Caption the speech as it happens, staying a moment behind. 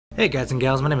Hey guys and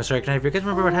gals, my name is Rick, and if you guys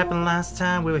remember what happened last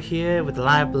time, we were here with the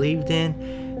Lie I Believed In,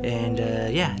 and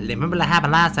yeah, remember what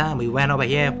happened last time? We went over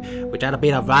here, we tried to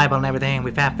beat our rival and everything,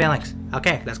 we had feelings.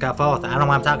 Okay, let's go forth. I don't know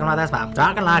why I'm talking about this, but I'm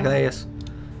talking like this.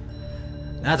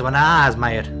 That's when our eyes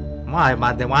met. Why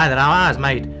did our eyes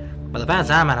meet? Well, the first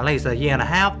time in at least a year and a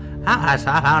half, our eyes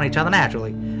found each other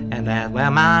naturally, and where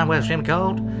mine was extremely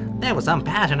cold, there was some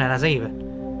passionate as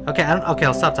even. Okay,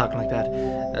 I'll stop talking like that.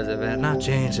 As if it had not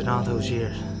changed in all those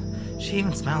years. She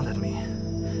even smiled at me,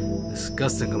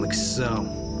 disgustingly so.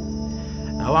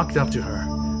 I walked up to her,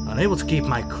 unable to keep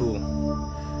my cool.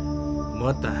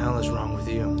 What the hell is wrong with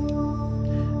you?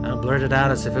 I blurted out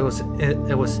as if it was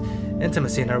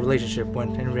intimacy in our relationship,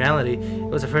 when in reality, it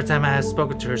was the first time I had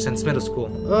spoken to her since middle school.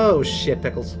 Oh shit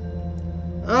pickles.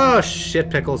 Oh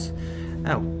shit pickles.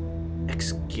 Oh,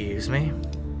 excuse me?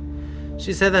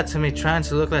 She said that to me, trying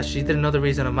to look like she didn't know the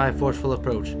reason of my forceful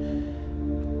approach.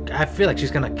 I feel like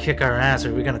she's gonna kick our ass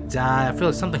or we're gonna die. I feel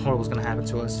like something horrible is gonna happen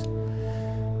to us.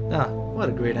 Oh, what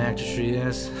a great actress she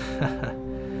is.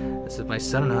 As if my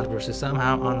sudden outburst is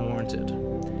somehow unwarranted.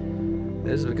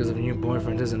 This is because of a new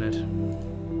boyfriend, isn't it?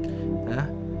 Huh?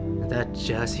 Is that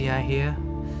jealousy I hear?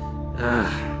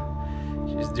 Ugh.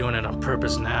 She's doing it on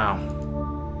purpose now.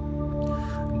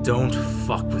 Don't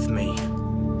fuck with me.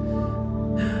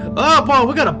 Oh boy,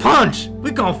 we're gonna punch!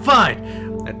 We're gonna fight!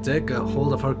 I take a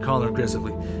hold of her collar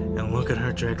aggressively and look at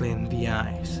her directly in the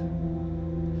eyes.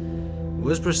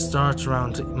 Whispers start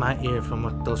around my ear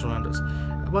from those around us.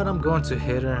 How about I'm going to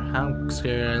hit her, how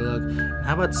scared I look, and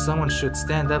how about someone should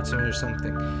stand up to me or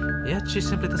something. Yet she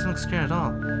simply doesn't look scared at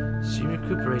all. She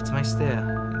recuperates my stare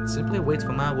and simply waits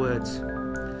for my words.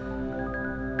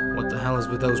 What the hell is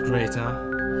with those grades, huh?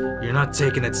 You're not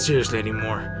taking it seriously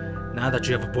anymore. Now that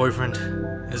you have a boyfriend,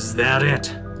 is that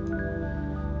it?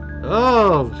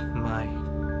 Oh my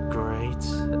great.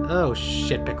 Oh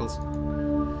shit pickles.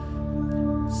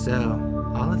 So,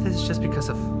 all of this is just because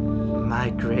of my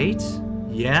grades?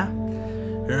 Yeah?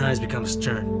 Her eyes become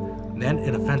stern. Then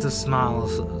an offensive smile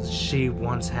she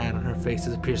once had on her face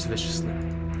disappears viciously.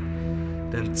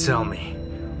 Then tell me,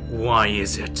 why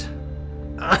is it?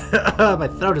 My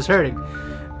throat is hurting.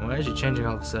 Why is she changing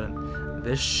all of a sudden?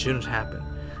 This shouldn't happen.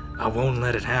 I won't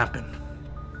let it happen.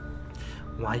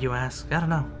 Why, you ask? I don't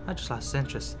know. I just lost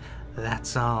interest.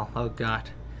 That's all. Oh god.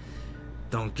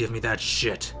 Don't give me that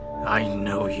shit. I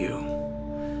know you.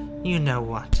 You know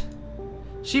what?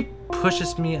 She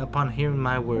pushes me upon hearing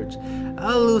my words.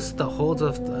 I'll lose the hold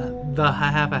of the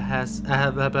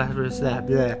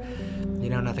You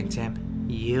know nothing, Tim.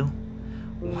 You?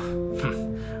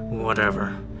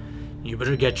 Whatever. You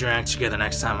better get your act together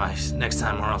next time,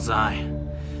 or else I.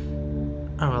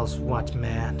 Or else what,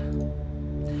 man?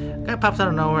 Guy pops out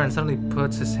of nowhere and suddenly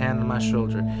puts his hand on my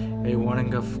shoulder. A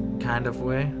warning of kind of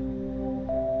way.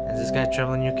 Is this guy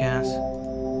troubling you, Cass?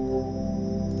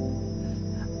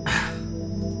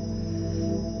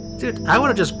 Dude, I would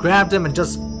have just grabbed him and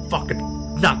just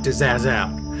fucking knocked his ass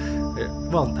out.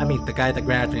 Well, I mean, the guy that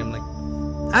grabbed me, I'm like...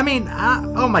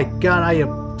 oh my god, I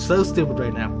am so stupid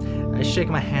right now. I shake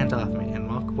my hand off me and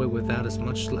walk away without as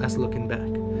much as looking back.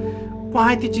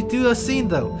 Why did you do a scene,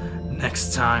 though?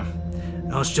 Next time,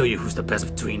 I'll show you who's the best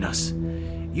between us.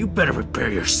 You better prepare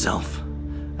yourself.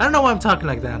 I don't know why I'm talking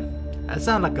like that. I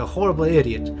sound like a horrible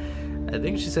idiot. I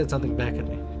think she said something back at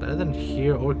me, but I didn't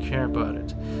hear or care about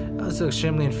it. I was so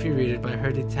extremely infuriated by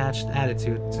her detached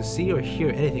attitude to see or hear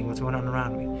anything what's going on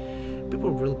around me.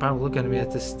 People would really probably look at me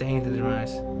with disdain in their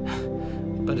eyes.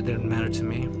 But it didn't matter to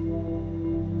me.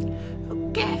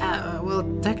 Okay, well,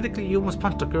 technically you almost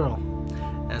punched a girl.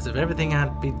 As if everything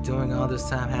I'd be doing all this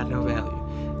time had no value.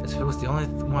 As if it was the only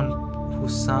one who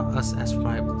saw us as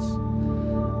rivals.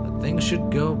 But things should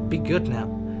be good now.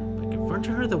 By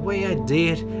confronting her the way I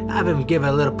did, I've even given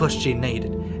her a little push she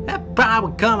needed. That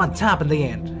probably would come on top in the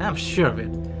end. I'm sure of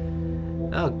it.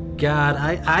 Oh god,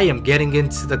 I am getting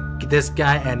into this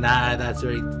guy, and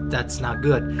that's not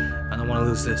good. I don't want to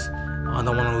lose this. I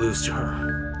don't want to lose to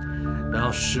her.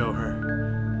 I'll show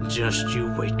her. Just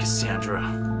you wait, Cassandra.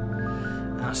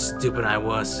 How stupid I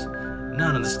was.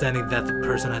 Not understanding that the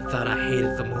person I thought I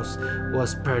hated the most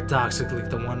was paradoxically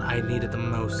the one I needed the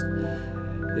most.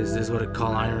 Is this what I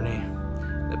call irony?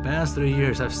 The past 3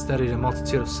 years I've studied a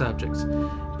multitude of subjects,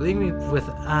 believing me with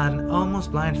an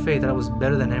almost blind faith that I was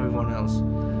better than everyone else.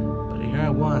 But here I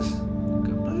was,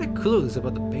 completely clueless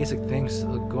about the basic things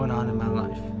going on in my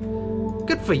life.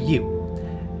 Good for you!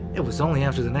 It was only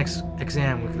after the next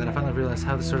exam week that I finally realized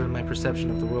how distorted my perception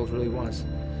of the world really was.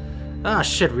 Ah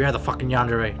shit, we are the fucking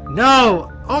yandere.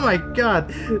 No! Oh my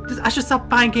god! I should stop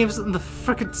buying games on the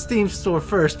frickin' Steam store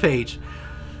first page.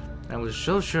 I was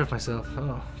so sure of myself.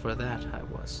 Oh, for that I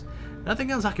was. Nothing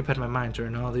else occupied my mind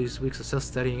during all these weeks of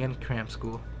self-studying and cram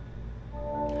school.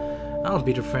 I'll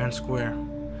beat her fair and square.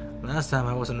 Last time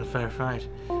I was in a fair fight.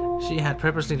 She had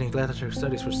purposely neglected her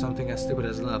studies for something as stupid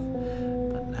as love.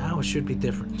 But now it should be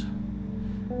different.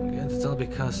 I guess it's all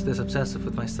because this obsessive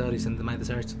with my studies and my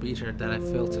desire to beat her that I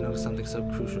failed to notice something so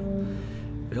crucial.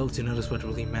 Failed to notice what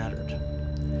really mattered.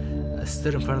 I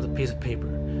stood in front of the piece of paper,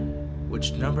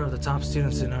 which number of the top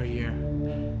students in our year,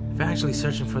 actually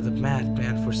searching for the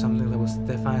madman for something that was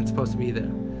defined supposed to be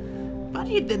there. But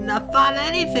you did not find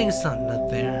anything, son. Not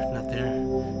there, not there.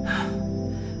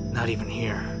 Not even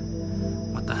here.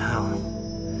 What the hell?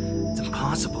 It's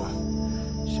impossible.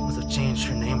 She must have changed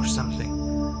her name or something.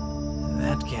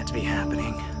 That can't be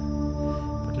happening.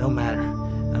 But no matter.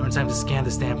 I don't have time to scan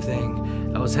this damn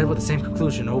thing. I was headed with the same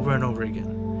conclusion over and over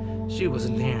again. She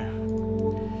wasn't here.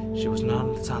 She was not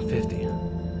in the top 50.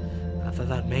 I thought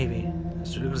that maybe,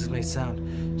 as ridiculous as it may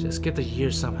sound, she had skipped a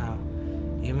year somehow,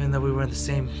 even though we were in the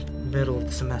same middle of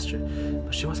the semester.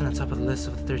 But she wasn't on top of the list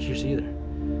of the third years either.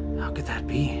 How could that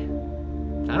be?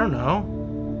 I don't know.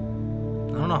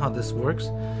 I don't know how this works.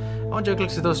 I want you to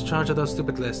look at those charge of those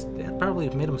stupid lists. They had probably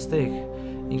made a mistake,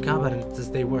 incompetent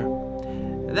as they were.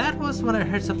 That was when I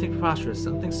heard something preposterous,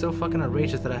 something so fucking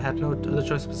outrageous that I had no other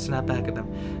choice but to snap back at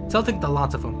them. Something the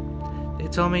lots of them. They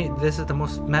told me this is the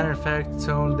most matter-of-fact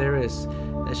tone there is,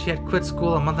 that she had quit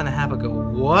school a month and a half ago.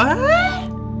 What?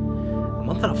 A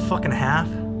month and a fucking half?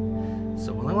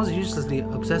 So while I was uselessly,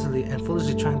 obsessively, and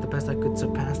foolishly trying the best I could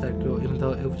surpass that girl, even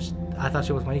though I thought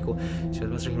she was my equal, she was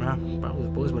messing around, probably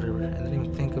with boys, whatever, and didn't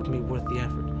even think of me worth the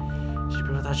effort. She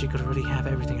probably thought she could already have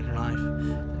everything in her life,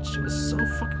 and she was so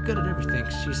fucking good at everything.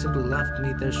 She simply left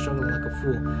me there struggling like a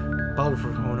fool, probably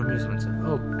for her own amusement.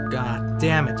 Oh god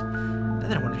damn it. I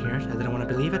didn't want to hear it, I didn't want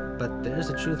to believe it, but there's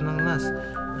the truth nonetheless.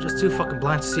 I'm just too fucking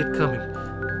blind to see it coming.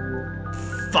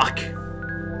 Fuck!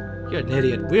 You're an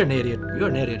idiot, we're an idiot, you're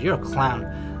an idiot, you're a clown.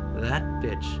 That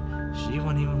bitch, she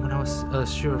won even when I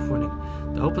was sure of winning.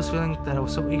 The hopeless feeling that I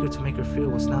was so eager to make her feel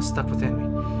was now stuck within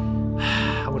me.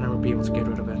 I would never be able to get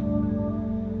rid of it.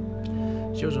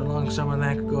 She was no longer someone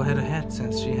that could go head-to-head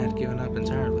since she had given up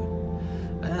entirely.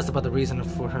 I asked about the reason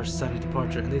for her sudden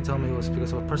departure, and they told me it was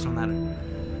because of a personal matter.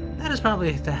 That is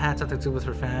probably that had something to do with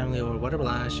her family or whatever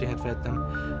lies she had fed them.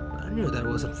 But I knew that it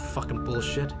wasn't fucking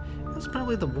bullshit. It was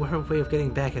probably her way of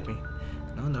getting back at me.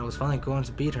 Knowing that I was finally going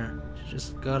to beat her, she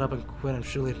just got up and quit, and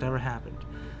surely it never happened.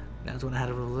 That's when I had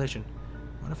a revelation.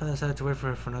 What if I decided to wait for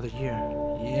her for another year?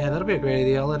 Yeah, that'd be a great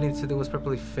idea. All I needed to do was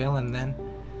properly fail, and then...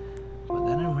 But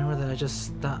then I remember that I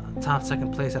just topped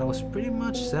second place, and I was pretty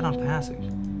much set on passing.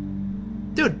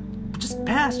 Dude, just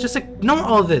pass. Just ignore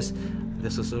all this.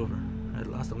 This was over. I'd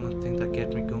lost the one thing that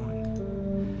kept me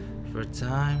going. For a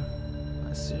time,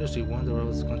 I seriously wondered what I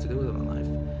was going to do with my life.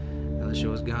 Now that she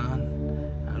was gone,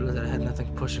 I realized that I had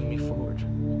nothing pushing me forward.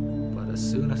 But as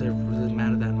soon as I really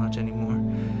mattered that much anymore,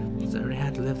 since I already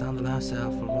had to live down the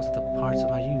lifestyle for most of the parts of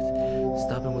my youth,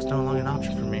 stopping was no longer an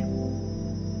option for me.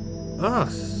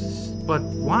 But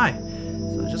why?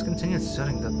 So I just continued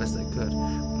studying the best I could,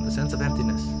 from the sense of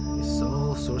emptiness, a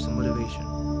sole source of motivation.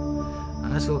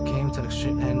 High school came to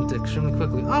an end extremely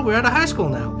quickly. Oh, we're at a high school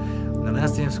now! On the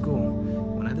last day of school,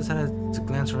 when I decided to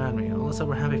glance around me, all I saw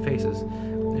were happy faces.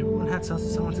 Everyone had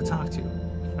someone to talk to,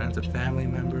 friends and family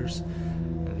members,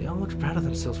 and they all looked proud of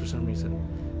themselves for some reason.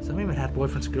 Some even had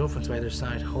boyfriends and girlfriends by their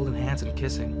side, holding hands and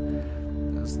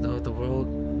kissing, as though the world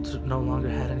no longer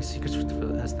had any secrets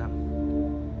to ask them.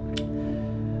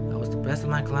 I was the best in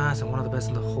my class and one of the best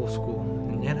in the whole school,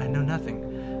 and yet I knew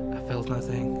nothing. I felt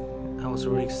nothing. I was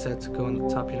already set to go in the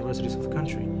top universities of the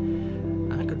country.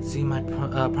 I could see my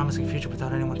promising future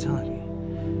without anyone telling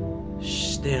me.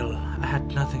 Still, I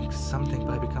had nothing, something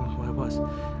by becoming who I was.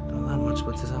 Not that much,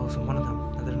 but since I was one of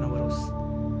them, I didn't know what it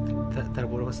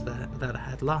was that I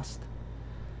had lost.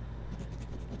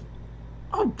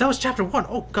 Oh, that was chapter 1.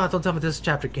 Oh god, don't tell me this is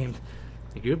chapter game.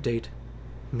 A group date.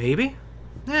 Maybe?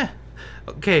 Yeah.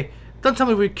 Okay, don't tell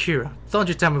me we're Kira. Don't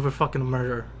you tell me we're fucking a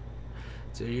murderer.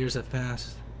 2 years have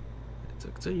passed. It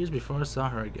took 2 years before I saw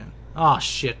her again. Oh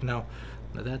shit, no.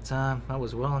 By that time, I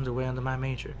was well underway under my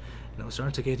major, and I was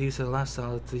starting to get used to the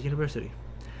lifestyle at the university.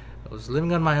 I was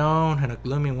living on my own in a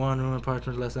gloomy one-room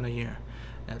apartment less than a year.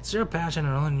 I had zero passion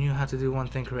and only knew how to do one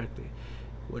thing correctly,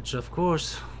 which, of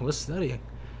course, was studying,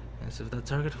 as if that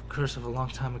target of curse of a long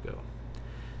time ago.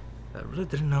 I really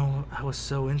didn't know I was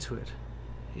so into it.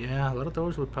 Yeah, a lot of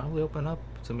doors would probably open up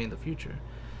to me in the future,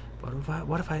 but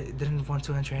what if I didn't want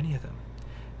to enter any of them?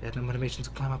 I had no motivation to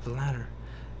climb up the ladder.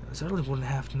 I certainly wouldn't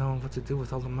have known what to do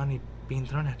with all the money being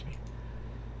thrown at me.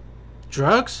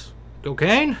 Drugs?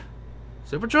 Cocaine?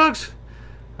 Super drugs?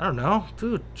 I don't know.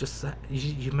 Dude, just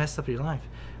you messed up your life.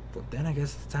 But then I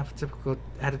guess it's the type of typical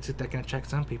attitude that can attract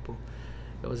some people.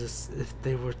 It was as if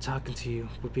they were talking to you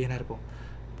would be inedible.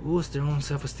 Boost their own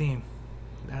self-esteem.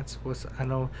 That's what I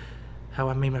know how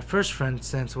I made my first friend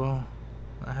since, well,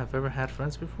 I have ever had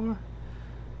friends before.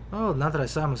 Oh, not that I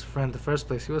saw him as a friend in the first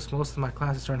place. He was most of my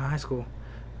classes during high school.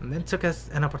 And then took as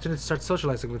an opportunity to start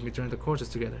socializing with me during the courses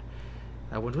together.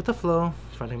 I went with the flow,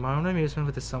 finding my own amusement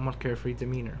with his somewhat carefree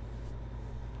demeanor.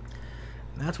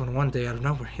 And that's when one day, out of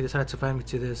nowhere, he decided to invite me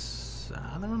to this...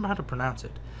 I don't remember how to pronounce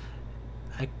it.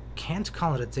 I can't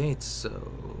call it a date,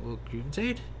 so... group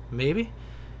date? Maybe?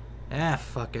 Ah,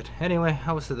 fuck it. Anyway,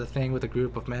 I was at the thing with a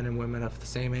group of men and women of the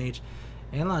same age,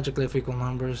 and logically of equal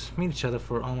numbers, meet each other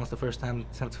for almost the first time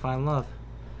attempt to find love.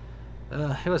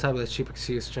 It was probably a cheap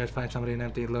excuse to try to find somebody an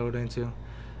empty load into.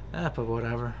 But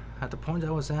whatever. At the point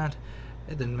I was at,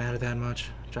 it didn't matter that much.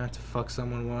 Trying to fuck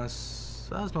someone was,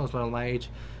 as most about my age,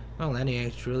 well, any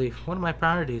age really, one of my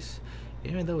priorities.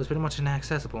 Even though it was pretty much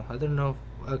inaccessible. I didn't know.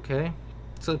 Okay,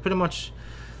 so pretty much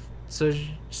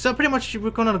we're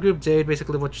going on a group date.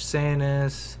 Basically, what you're saying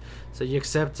is, so you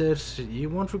accept it, you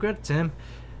won't regret it, Tim.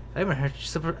 I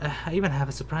even have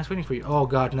a surprise waiting for you. Oh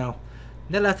God, no!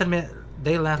 They laughed at me.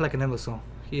 They laughed like an imbecile.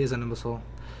 He is an imbecile.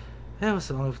 It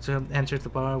was only to enter the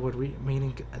bar with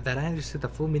meaning that I understood the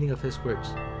full meaning of his words.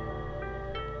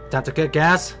 Time to get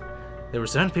gas. There were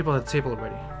 7 people at the table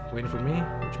already, waiting for me,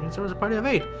 which means there was a party of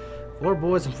 8, 4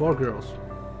 boys and 4 girls.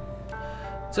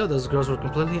 2 of those girls were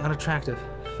completely unattractive,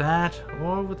 fat,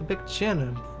 or with a big chin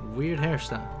and weird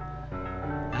hairstyle.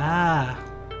 Ah.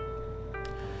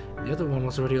 The other one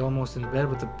was already almost in bed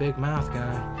with the big mouth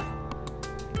guy.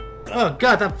 Oh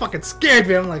God, that fucking scared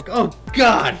me. I'm like, oh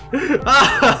God.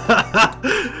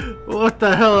 What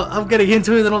the hell? I'm getting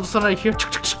into it, and all of a sudden I hear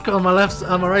on my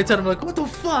right side. I'm like, what the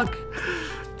fuck?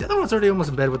 The other one's already almost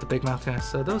in bed with the big mouth guy,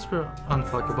 so those were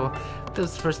unfuckable. This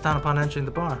was the first time upon entering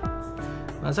the bar.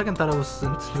 My second thought it was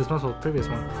this multiple previous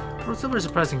one. It was super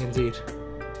surprising indeed.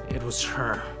 It was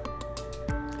her.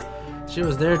 She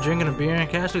was there drinking a beer and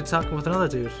casually talking with another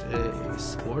dude. A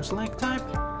sports-like type?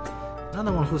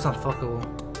 Another one who's unfuckable.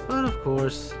 But of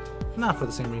course, not for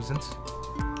the same reasons.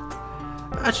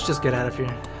 I should just get out of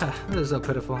here. This is so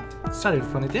pitiful. It's not even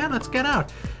funny. Yeah, let's get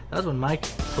out. That was when Mike,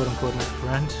 quote-unquote my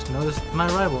friend, noticed my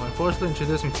arrival and forcibly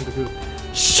introduced me to the group.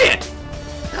 Shit!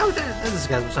 This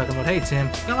guy was talking about, hey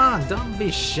Tim, come on, don't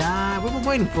be shy. We've been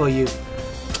waiting for you.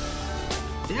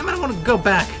 Damn, I don't want to go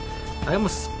back. I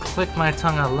almost clicked my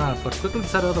tongue out loud, but quickly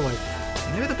decided otherwise.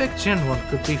 Maybe the big chin one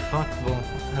could be fuckable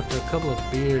after a couple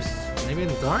of beers. Maybe in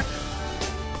the dark?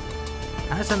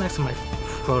 I sat next to my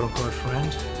quote-unquote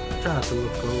friend. Try not to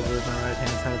look over at my right-hand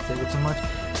side of the table too much,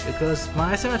 because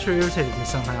my symmetry irritated me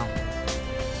somehow.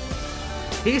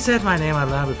 He said my name out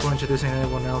loud before introducing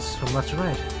anyone else from left to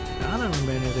right. I don't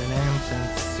remember any of their names,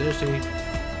 and seriously,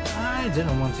 I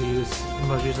didn't want to use the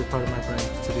most usually part of my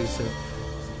brain to do so.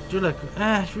 You're like,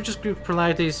 you just group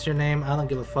politely, your name, I don't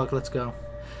give a fuck, let's go.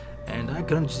 And I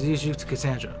couldn't just use you to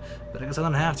Cassandra, but I guess I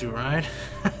don't have to, right?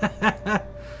 I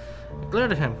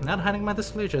glared at him, not hiding my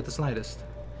displeasure at the slightest.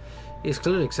 He is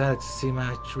clearly excited to see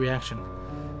my reaction.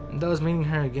 And those meeting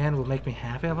her again will make me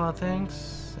happy about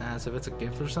things, as if it's a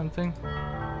gift or something.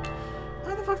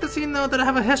 How the fuck does he know that I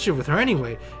have a history with her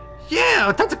anyway?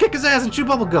 Yeah, time to kick his ass and chew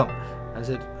bubblegum! I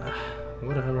said,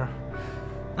 whatever.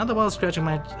 Not the while scratching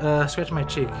my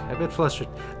cheek, a bit flustered.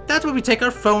 That's where we take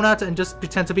our phone out and just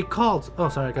pretend to be called. Oh,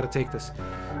 sorry, I gotta take this.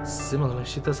 Similarly,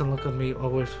 she doesn't look at me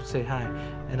or say hi,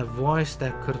 in a voice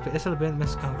that could have easily been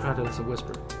misconstrued as a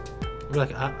whisper. We're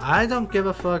like, I don't give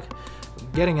a fuck.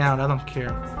 Getting out, I don't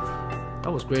care. I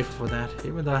was grateful for that,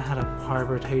 even though I had a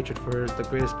harbored hatred for her the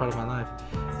greatest part of my life.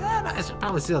 And I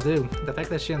probably still do. The fact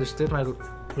that she understood my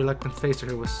reluctant face to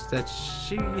her was that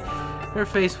her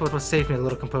face was what saved me a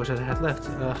little composure that I had left.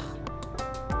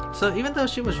 So even though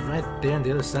she was right there on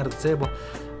the other side of the table,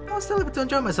 I was still able to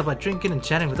enjoy myself by drinking and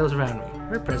chatting with those around me.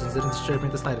 Her presence didn't disturb me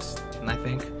the slightest, I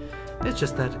think. It's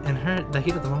just that in the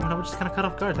heat of the moment, I was just kind of caught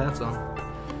off guard, that's all.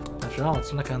 After all,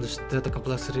 it's not like I understood the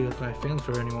complexity of my feelings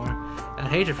for her anymore. I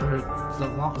hated for her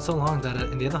so long that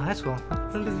in the end of high school, I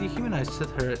completely dehumanized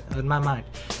her in my mind.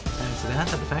 And to that,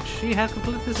 the fact she had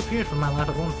completely disappeared from my life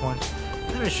at one point,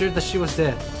 I was sure that she was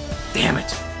dead. Damn it!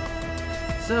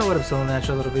 So it would have so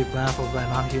natural to be baffled by a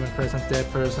non-human present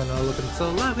dead person or looking so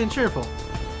lively and cheerful.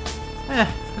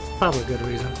 That's probably a good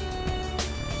reason.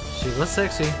 She was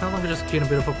sexy, no longer just cute and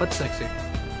beautiful, but sexy.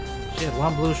 She had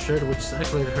one blue shirt which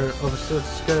circulated her overstood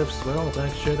skirts, well, a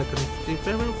black shirt that couldn't be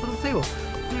very well put on the table.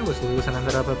 It was loose and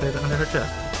ended up a bit under her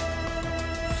chest.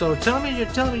 So you're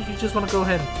telling me you just want to go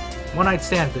ahead and one-night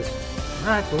stand this?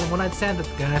 Alright, well, one night stand,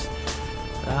 guys.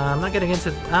 I'm not getting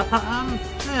into.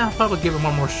 Yeah, I'll probably give it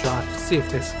one more shot. See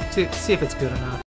if it's good enough.